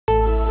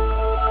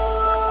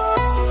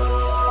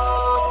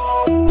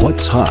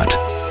What's hot?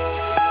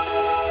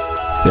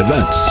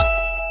 Events.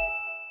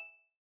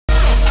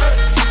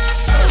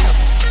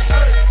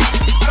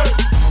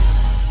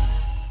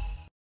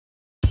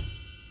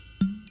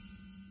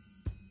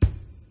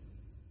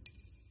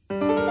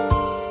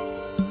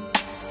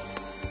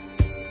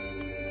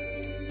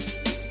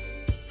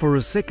 For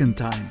a second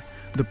time,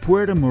 the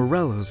Puerto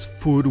Morelos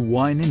Food,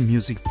 Wine and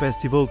Music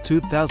Festival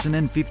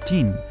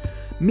 2015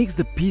 mixed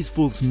the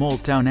peaceful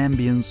small-town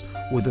ambience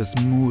with a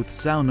smooth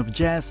sound of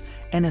jazz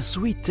and a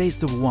sweet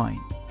taste of wine.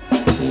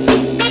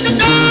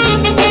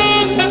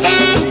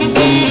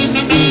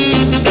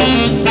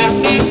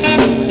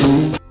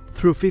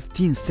 Through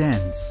 15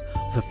 stands,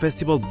 the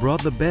festival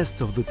brought the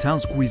best of the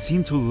town's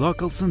cuisine to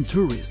locals and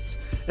tourists,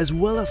 as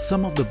well as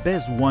some of the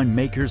best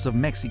winemakers of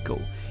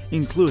Mexico,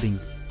 including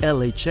El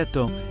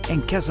Cheto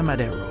and Casa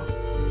Madero.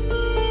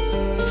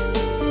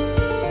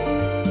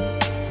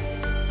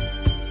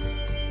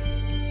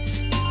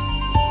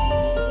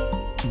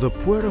 The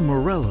Puerto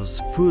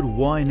Morelos Food,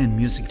 Wine and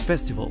Music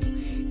Festival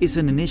is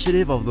an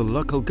initiative of the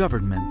local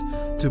government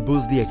to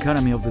boost the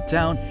economy of the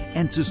town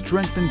and to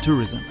strengthen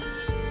tourism.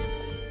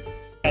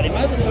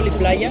 Además de sol y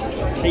playa,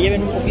 se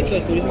lleven un poquito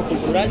de turismo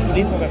cultural,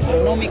 turismo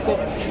gastronómico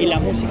y la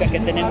música que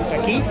tenemos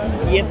aquí,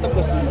 y esto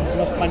pues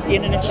nos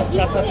mantiene en estas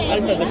tasas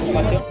altas de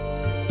ocupación.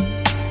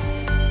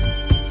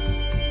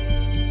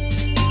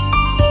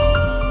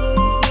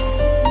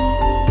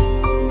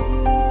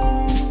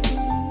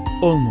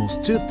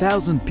 Almost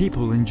 2,000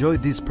 people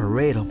enjoyed this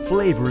parade of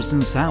flavors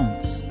and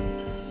sounds.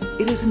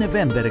 It is an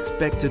event that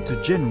expected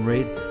to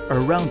generate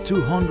around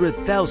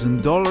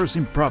 $200,000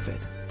 in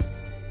profit.